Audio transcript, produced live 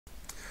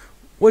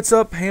What's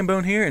up,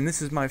 Hambone here, and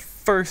this is my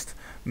first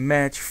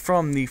match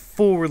from the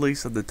full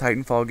release of the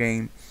Titanfall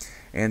game.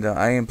 And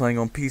I am playing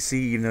on PC,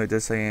 even though it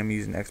does say I am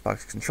using an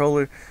Xbox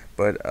controller,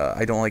 but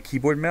I don't like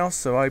keyboard and mouse,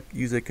 so I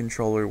use a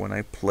controller when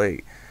I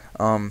play.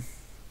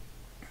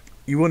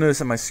 You will notice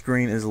that my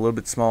screen is a little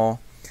bit small,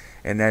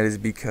 and that is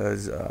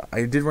because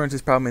I did run into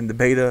this problem in the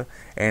beta,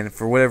 and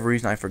for whatever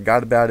reason I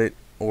forgot about it,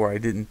 or I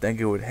didn't think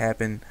it would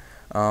happen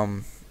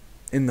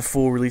in the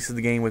full release of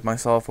the game with my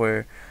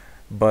software.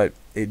 But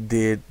it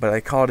did. But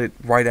I caught it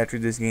right after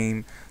this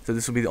game, so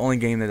this will be the only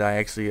game that I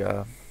actually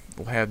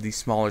will have the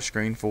smaller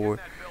screen for,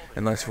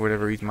 unless for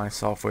whatever reason my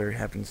software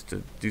happens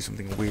to do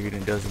something weird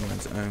and does it on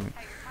its own.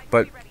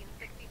 But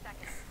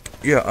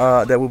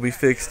yeah, that will be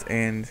fixed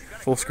and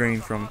full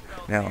screen from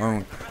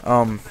now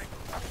on.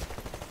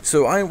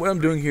 So what I'm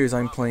doing here is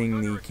I'm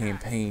playing the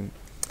campaign,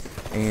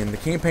 and the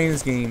campaign in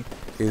this game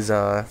is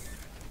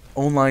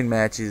online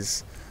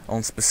matches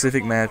on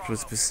specific maps with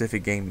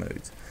specific game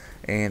modes.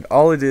 And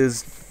all it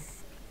is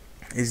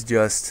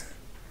just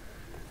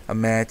a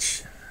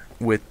match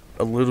with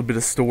a little bit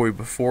of story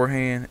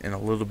beforehand and a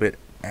little bit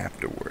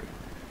afterward.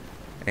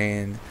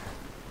 And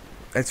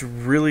that's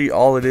really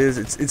all it is.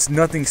 It's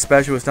nothing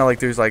special. It's not like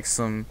there's like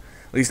some,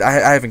 at least I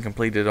haven't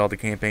completed all the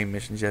campaign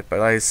missions yet,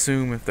 but I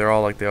assume if they're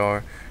all like they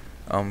are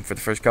for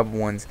the first couple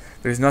ones,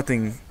 there's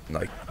nothing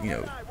like,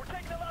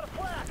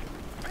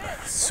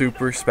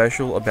 super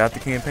special about the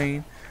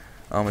campaign.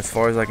 As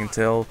far as I can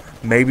tell,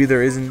 maybe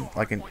there isn't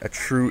like a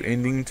true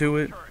ending to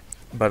it,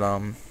 but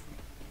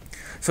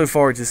so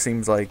far it just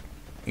seems like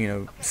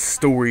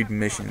storied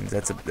missions.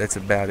 That's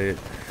about it,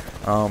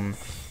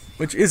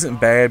 which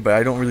isn't bad, but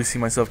I don't really see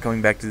myself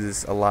coming back to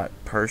this a lot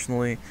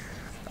personally,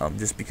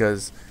 just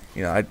because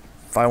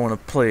if I want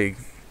to play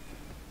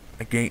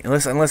a game,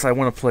 unless I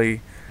want to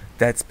play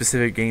that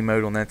specific game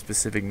mode on that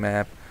specific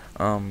map,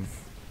 I'm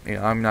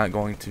not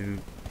going to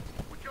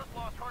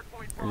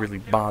really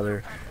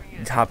bother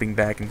hopping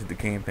back into the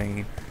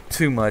campaign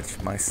too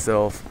much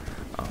myself,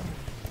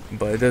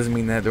 but it doesn't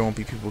mean that there won't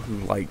be people who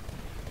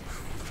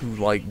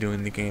like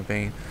doing the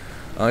campaign.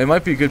 It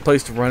might be a good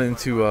place to run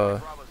into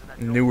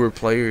newer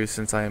players,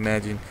 since I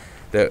imagine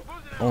that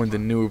only the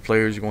newer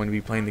players are going to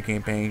be playing the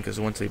campaign, because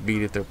once they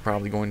beat it, they're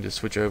probably going to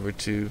switch over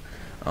to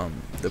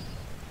the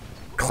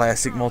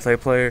classic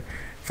multiplayer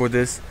for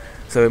this.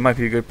 So it might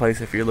be a good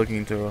place if you're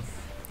looking to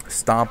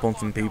stomp on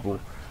some people.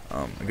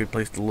 A good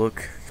place to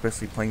look,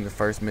 especially playing the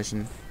first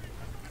mission.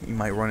 You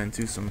might run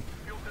into some,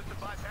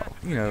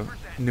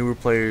 newer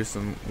players,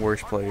 some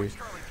worse players,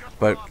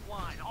 but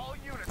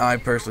I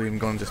personally am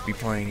going to just be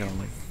playing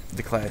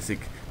the classic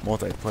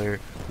multiplayer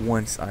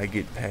once I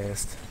get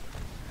past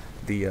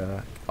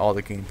the all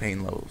the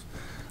campaign levels.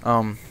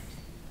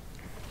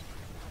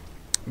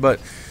 But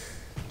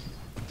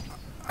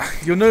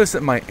you'll notice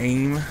that my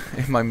aim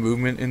and my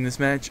movement in this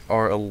match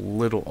are a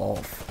little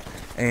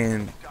off,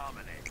 and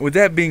with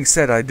that being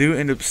said, I do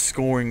end up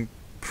scoring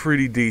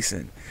pretty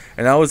decent,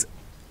 and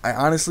I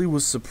honestly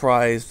was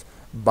surprised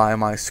by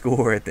my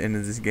score at the end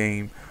of this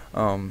game.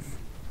 I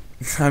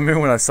remember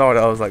when I saw it,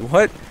 I was like,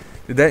 what?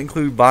 Did that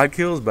include bot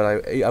kills?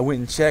 But I went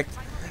and checked,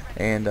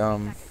 and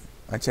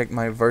I checked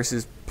my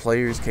versus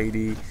players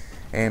KD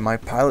and my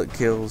pilot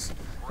kills,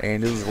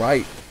 and it was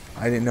right.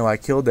 I didn't know I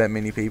killed that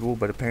many people,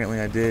 but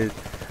apparently I did.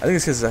 I think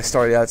it's because I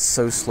started out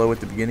so slow at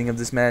the beginning of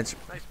this match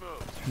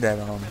that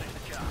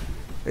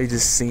it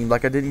just seemed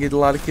like I didn't get a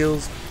lot of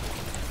kills,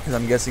 because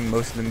I'm guessing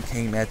most of them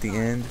came at the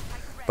end.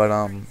 But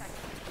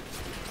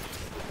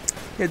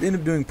yeah, it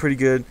ended up doing pretty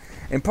good,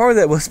 and part of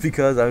that was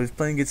because I was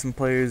playing against some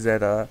players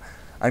that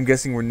I'm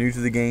guessing were new to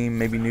the game,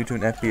 maybe new to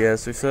an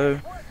FPS or so,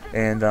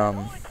 and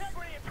or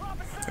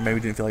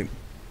maybe didn't feel like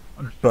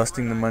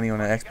busting the money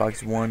on an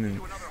Xbox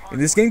One. And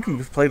this game can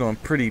be played on a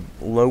pretty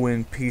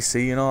low-end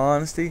PC, in all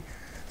honesty.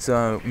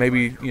 So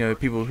maybe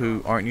people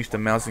who aren't used to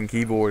mouse and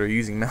keyboard are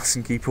using mouse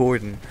and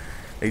keyboard, and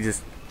they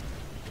just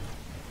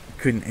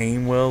couldn't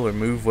aim well or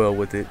move well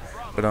with it.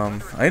 But I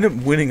ended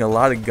up winning a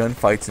lot of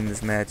gunfights in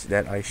this match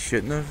that I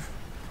shouldn't have.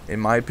 In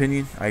my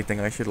opinion, I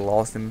think I should have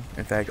lost them.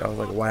 In fact, I was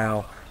like,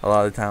 wow, a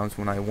lot of the times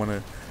when I won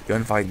a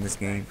gunfight in this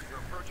game.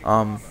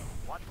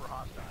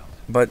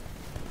 But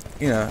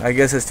I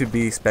guess that's to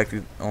be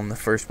expected on the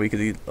first week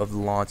of the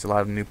launch. A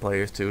lot of new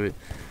players to it,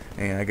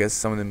 and I guess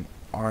some of them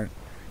aren't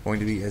going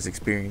to be as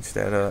experienced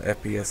at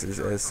FPS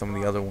as some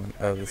of the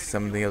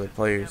other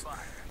players.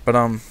 But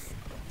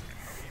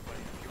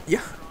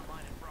yeah,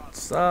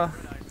 that's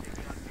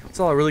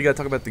all I really got to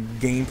talk about the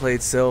gameplay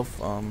itself.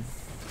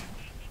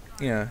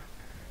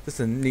 Just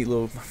a neat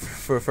little,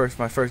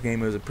 my first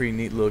game, it was a pretty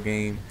neat little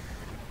game.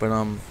 But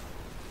I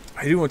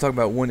do want to talk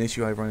about one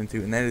issue I've run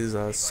into, and that is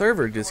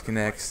server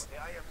disconnects.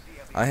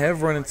 I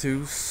have run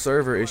into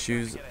server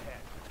issues.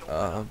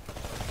 I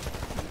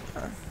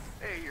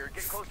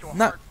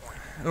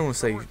don't want to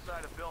say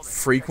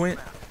frequent,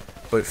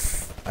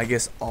 but I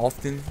guess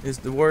often is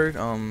the word.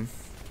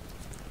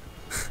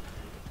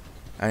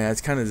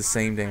 It's kind of the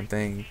same damn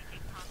thing,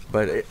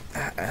 but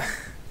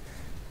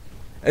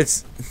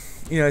it's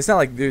it's not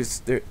like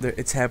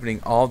it's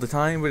happening all the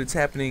time, but it's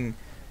happening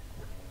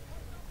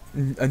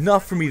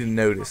enough for me to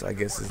notice, I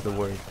guess is the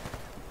word.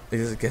 I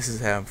guess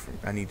is how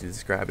I need to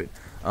describe it.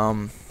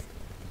 God,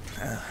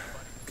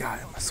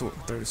 my throat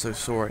is so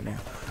sore right now.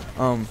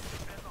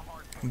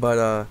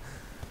 But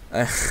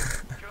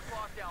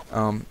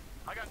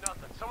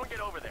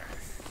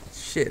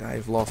shit,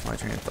 I've lost my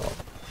train of thought.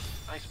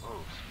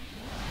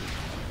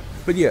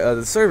 But yeah,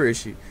 the server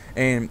issue,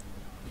 and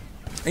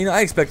you know,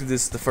 I expected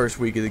this the first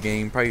week of the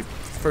game. Probably the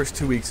first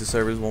 2 weeks the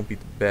servers won't be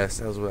the best.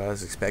 That was what I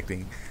was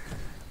expecting.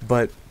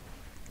 But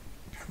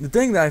the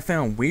thing that I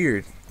found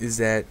weird is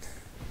that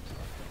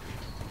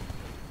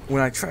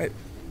when I tried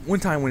one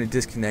time when it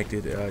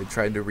disconnected, I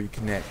tried to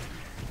reconnect,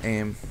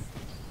 and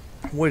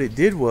what it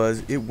did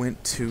was it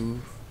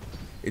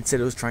said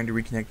it was trying to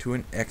reconnect to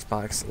an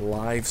Xbox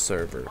Live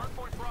server,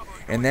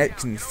 and that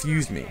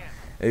confused me.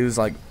 It was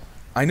like,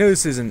 I know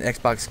this is an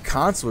Xbox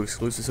console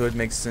exclusive, so it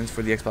makes sense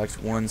for the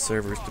Xbox One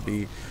servers to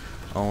be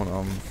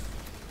on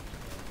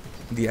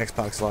the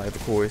Xbox Live,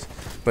 of course.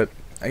 But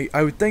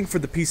I would think for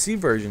the PC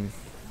version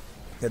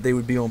that they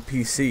would be on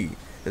PC,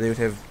 that they would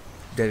have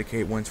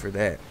dedicated ones for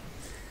that.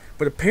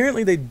 But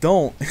apparently they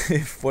don't,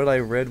 if what I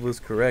read was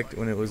correct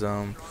when it was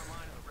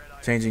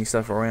changing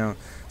stuff around.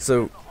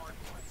 So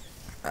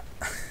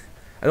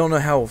I don't know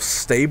how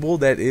stable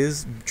that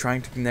is,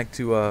 trying to connect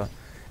to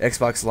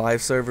Xbox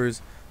Live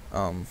servers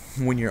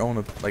when you're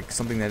on like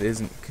something that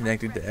isn't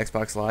connected to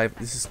Xbox Live.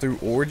 This is through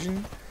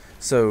Origin,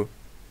 so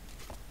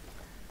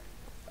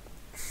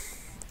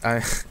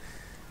I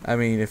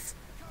mean,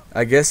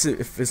 I guess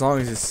if as long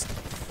as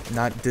it's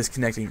not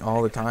disconnecting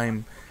all the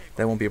time,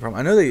 that won't be a problem.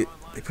 I know they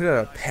put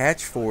out a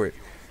patch for it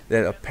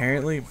that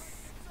apparently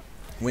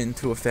went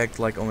into effect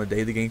like on the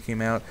day the game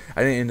came out.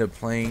 I didn't end up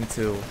playing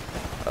till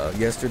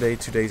yesterday,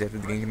 2 days after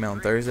the game came out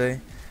on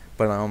Thursday.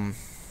 But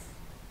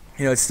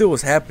you know, it still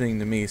was happening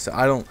to me, so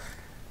I don't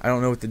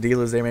know what the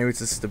deal is there. Maybe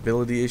it's a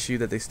stability issue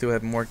that they still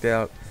haven't worked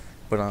out.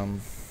 But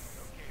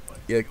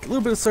yeah, a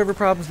little bit of server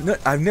problems. No,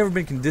 I've never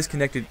been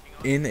disconnected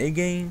in a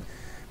game,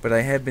 but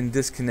I have been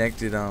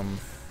disconnected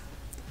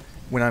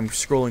when I'm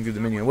scrolling through the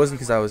menu. It wasn't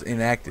because I was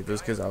inactive, it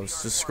was because I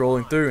was just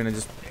scrolling through and it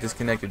just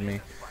disconnected me.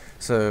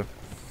 So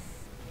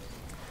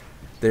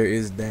there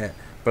is that.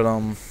 But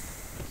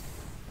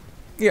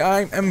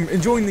yeah, I'm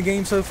enjoying the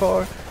game so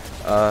far.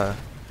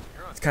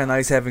 It's kind of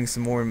nice having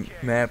some more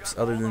maps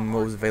other than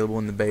what was available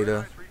in the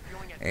beta.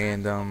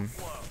 And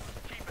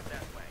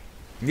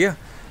yeah,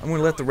 I'm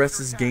gonna let the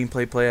rest of this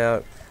gameplay play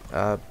out.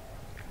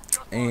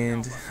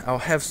 And I'll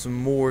have some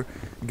more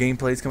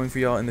gameplays coming for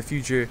y'all in the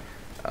future.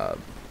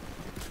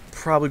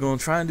 Probably going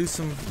to try and do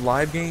some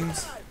live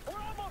games.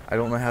 I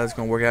don't know how it's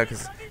going to work out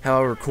because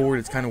how I record,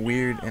 it's kind of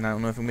weird, and I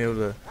don't know if I'm able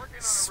to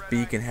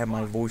speak and have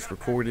my voice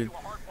recorded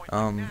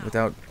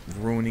without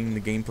ruining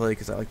the gameplay,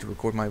 because I like to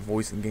record my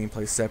voice and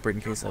gameplay separate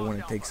in case I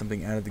want to take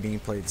something out of the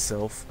gameplay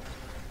itself.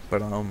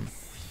 But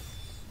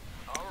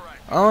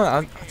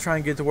I'll try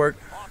and get to work.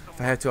 If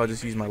I have to, I'll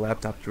just use my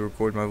laptop to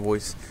record my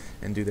voice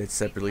and do that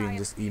separately and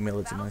just email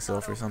it to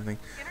myself or something.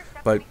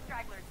 But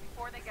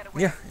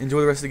yeah,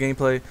 enjoy the rest of the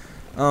gameplay.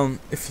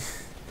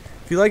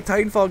 If you like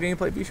Titanfall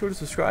gameplay, be sure to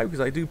subscribe,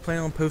 because I do plan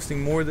on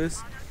posting more of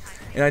this,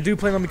 and I do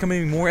plan on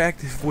becoming more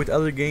active with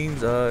other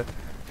games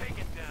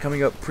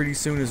coming up pretty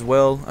soon as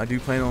well. I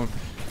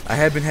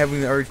have been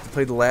having the urge to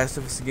play The Last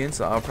of Us again,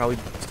 so I'll probably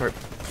start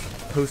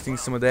posting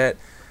some of that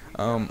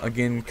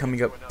again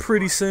coming up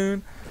pretty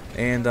soon,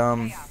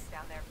 and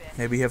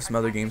maybe have some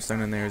other games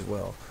thrown in there as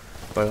well.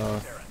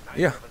 But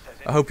yeah,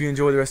 I hope you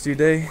enjoy the rest of your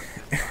day,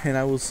 and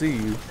I will see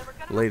you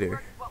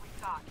later.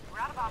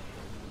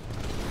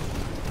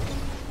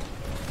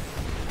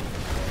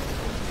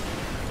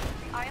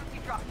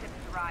 Dropship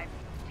has arrived.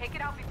 Take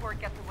it out before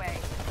it gets away.